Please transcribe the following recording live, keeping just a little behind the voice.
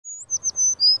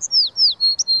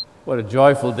What a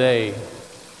joyful day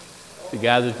to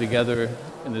gather together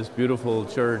in this beautiful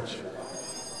church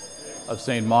of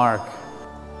St. Mark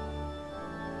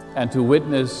and to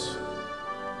witness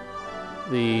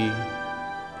the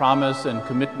promise and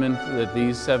commitment that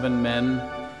these 7 men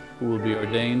who will be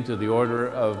ordained to the order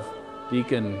of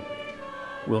deacon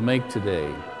will make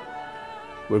today.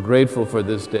 We're grateful for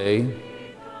this day,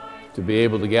 to be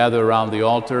able to gather around the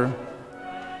altar,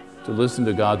 to listen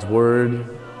to God's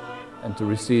word, and to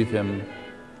receive him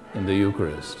in the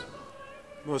Eucharist.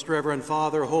 Most Reverend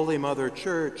Father, Holy Mother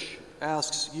Church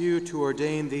asks you to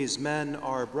ordain these men,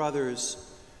 our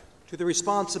brothers, to the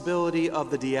responsibility of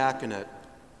the diaconate.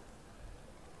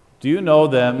 Do you know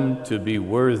them to be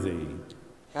worthy?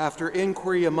 After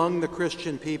inquiry among the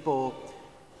Christian people,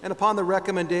 and upon the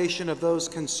recommendation of those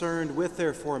concerned with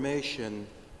their formation,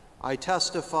 I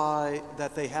testify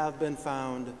that they have been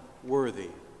found worthy.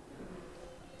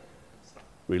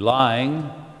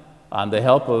 Relying on the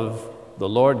help of the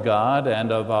Lord God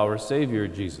and of our Savior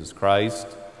Jesus Christ,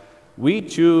 we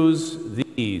choose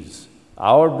these,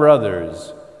 our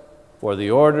brothers, for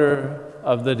the order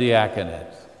of the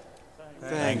diaconate.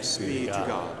 Thanks be to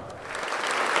God.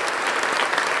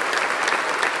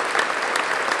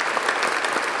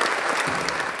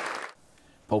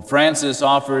 Pope Francis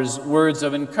offers words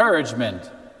of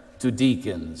encouragement to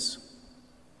deacons.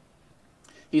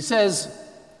 He says,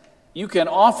 you can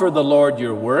offer the Lord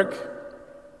your work,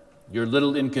 your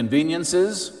little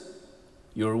inconveniences,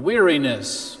 your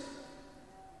weariness,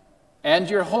 and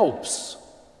your hopes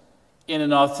in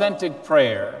an authentic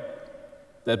prayer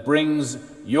that brings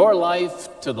your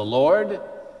life to the Lord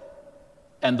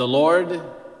and the Lord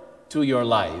to your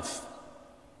life.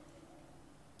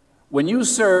 When you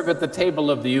serve at the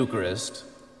table of the Eucharist,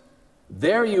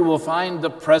 there you will find the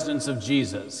presence of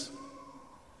Jesus,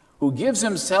 who gives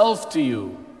himself to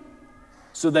you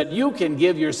so that you can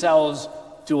give yourselves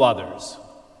to others.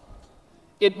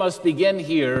 It must begin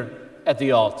here at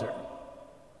the altar.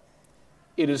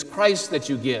 It is Christ that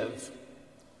you give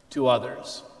to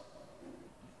others.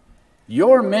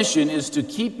 Your mission is to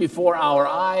keep before our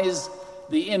eyes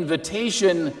the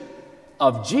invitation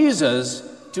of Jesus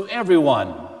to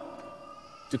everyone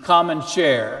to come and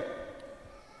share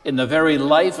in the very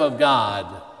life of God,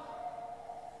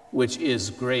 which is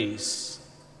grace.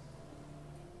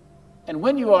 And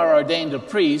when you are ordained a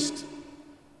priest,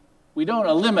 we don't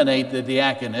eliminate the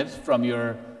diaconate from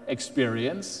your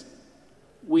experience.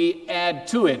 We add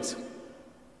to it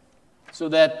so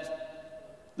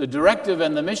that the directive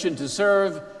and the mission to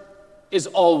serve is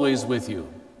always with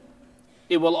you.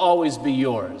 It will always be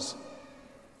yours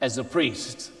as a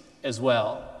priest as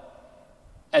well,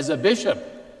 as a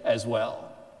bishop as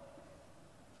well.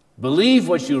 Believe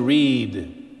what you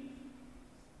read.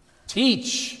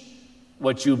 Teach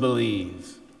what you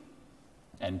believe.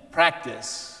 And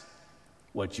practice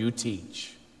what you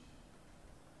teach.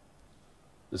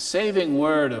 The saving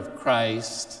word of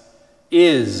Christ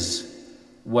is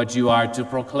what you are to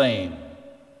proclaim.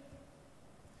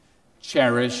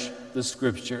 Cherish the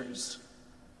Scriptures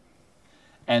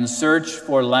and search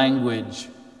for language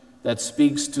that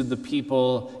speaks to the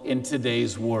people in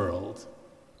today's world.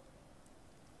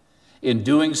 In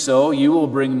doing so, you will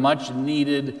bring much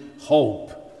needed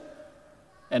hope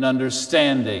and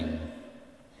understanding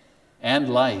and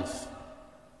life.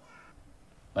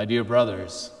 My dear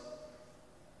brothers,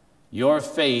 your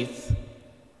faith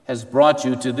has brought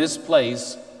you to this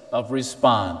place of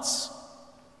response,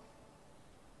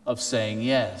 of saying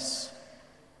yes.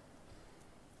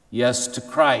 Yes to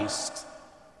Christ.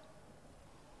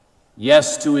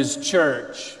 Yes to his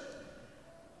church.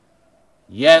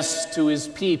 Yes to his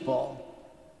people.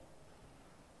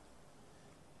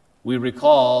 We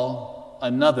recall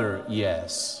another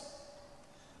yes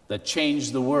that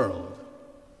changed the world.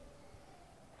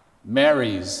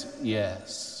 Mary's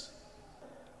yes.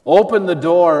 Open the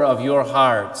door of your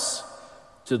hearts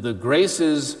to the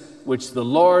graces which the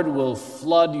Lord will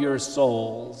flood your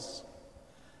souls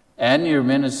and your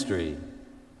ministry.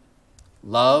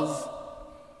 Love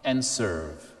and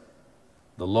serve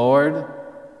the Lord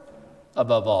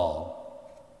above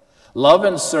all. Love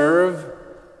and serve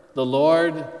the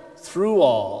Lord through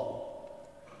all.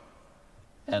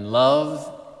 And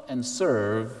love and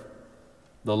serve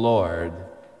the Lord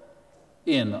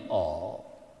in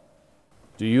all.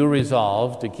 Do you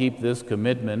resolve to keep this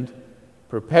commitment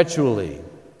perpetually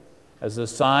as a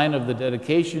sign of the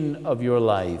dedication of your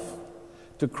life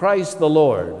to Christ the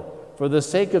Lord for the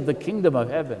sake of the kingdom of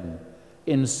heaven,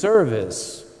 in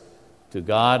service to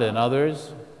God and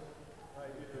others?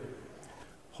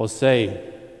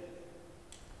 Jose,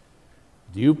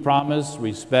 do you promise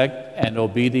respect and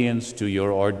obedience to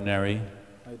your ordinary?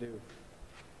 I do.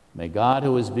 May God,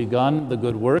 who has begun the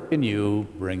good work in you,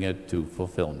 bring it to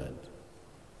fulfillment.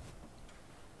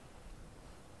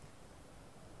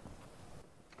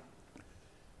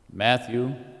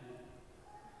 Matthew,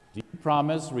 do you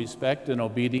promise respect and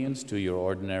obedience to your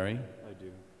ordinary? I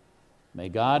do. May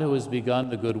God, who has begun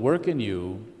the good work in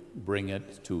you, bring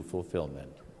it to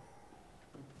fulfillment.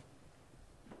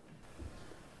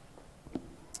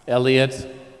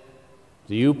 Elliot,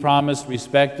 do you promise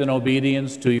respect and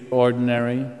obedience to your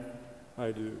ordinary?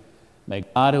 I do. May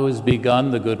God, who has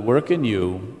begun the good work in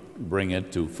you, bring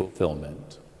it to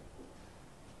fulfillment.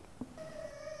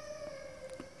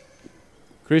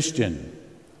 Christian,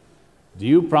 do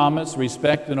you promise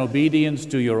respect and obedience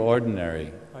to your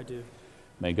ordinary? I do.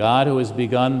 May God, who has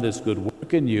begun this good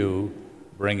work in you,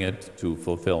 bring it to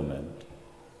fulfillment.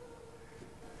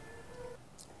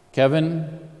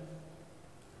 Kevin,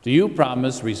 do you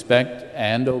promise respect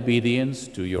and obedience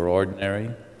to your ordinary?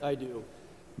 I do.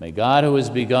 May God, who has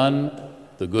begun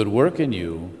the good work in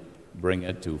you, bring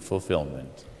it to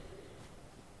fulfillment.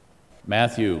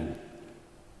 Matthew,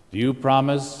 do you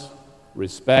promise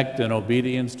respect and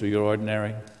obedience to your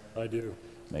ordinary? I do.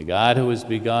 May God, who has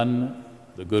begun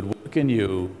the good work in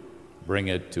you, bring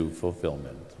it to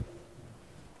fulfillment.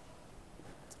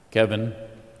 Kevin,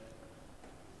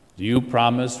 do you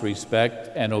promise respect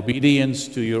and obedience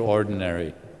to your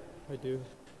ordinary? I do.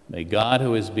 May God,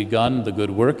 who has begun the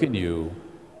good work in you,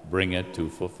 bring it to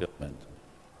fulfillment.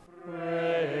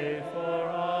 Pray for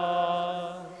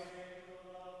us.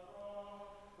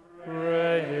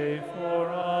 Pray for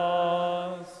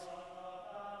us.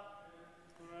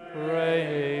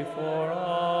 Pray for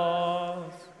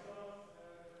us.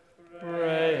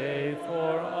 Pray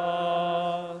for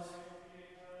us.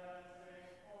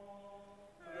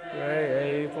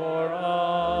 Pray for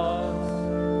us.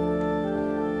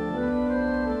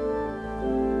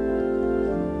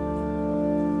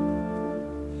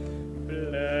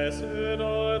 Blessed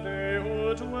are they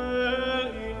who dwell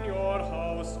in your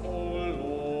house, O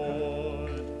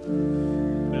Lord.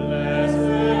 Blessed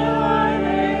are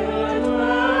they who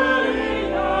dwell in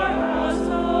your house,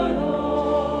 O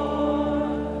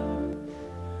Lord.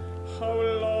 How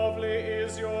lovely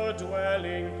is your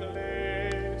dwelling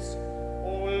place,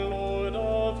 O Lord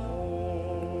of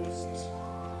hosts.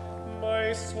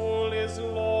 My soul is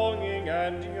longing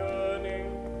and yearning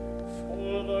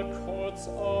for the courts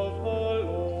of the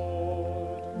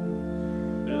Lord.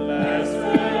 Blessed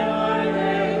are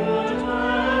they who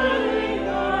dwell in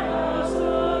your house, O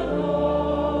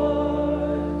Lord.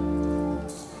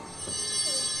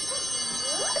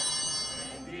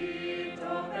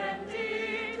 Bendito,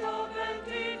 bendito,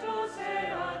 bendito sea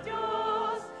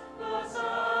Dios. Los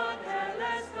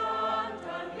ángeles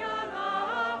cantan y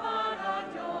alaban a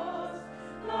Dios.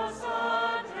 Los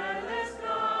ángeles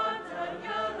cantan y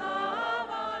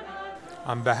alaban a Dios.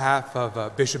 On behalf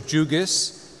of Bishop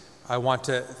Jugis, I want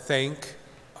to thank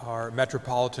our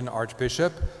Metropolitan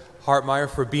Archbishop Hartmeyer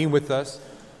for being with us.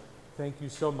 Thank you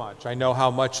so much. I know how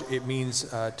much it means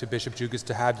to Bishop Jugis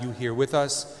to have you here with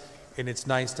us, and it's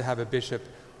nice to have a bishop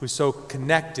who's so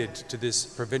connected to this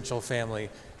provincial family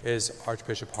as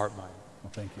Archbishop Hartmeyer.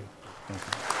 Well, thank you. Thank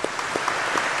you.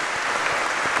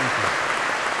 Thank you.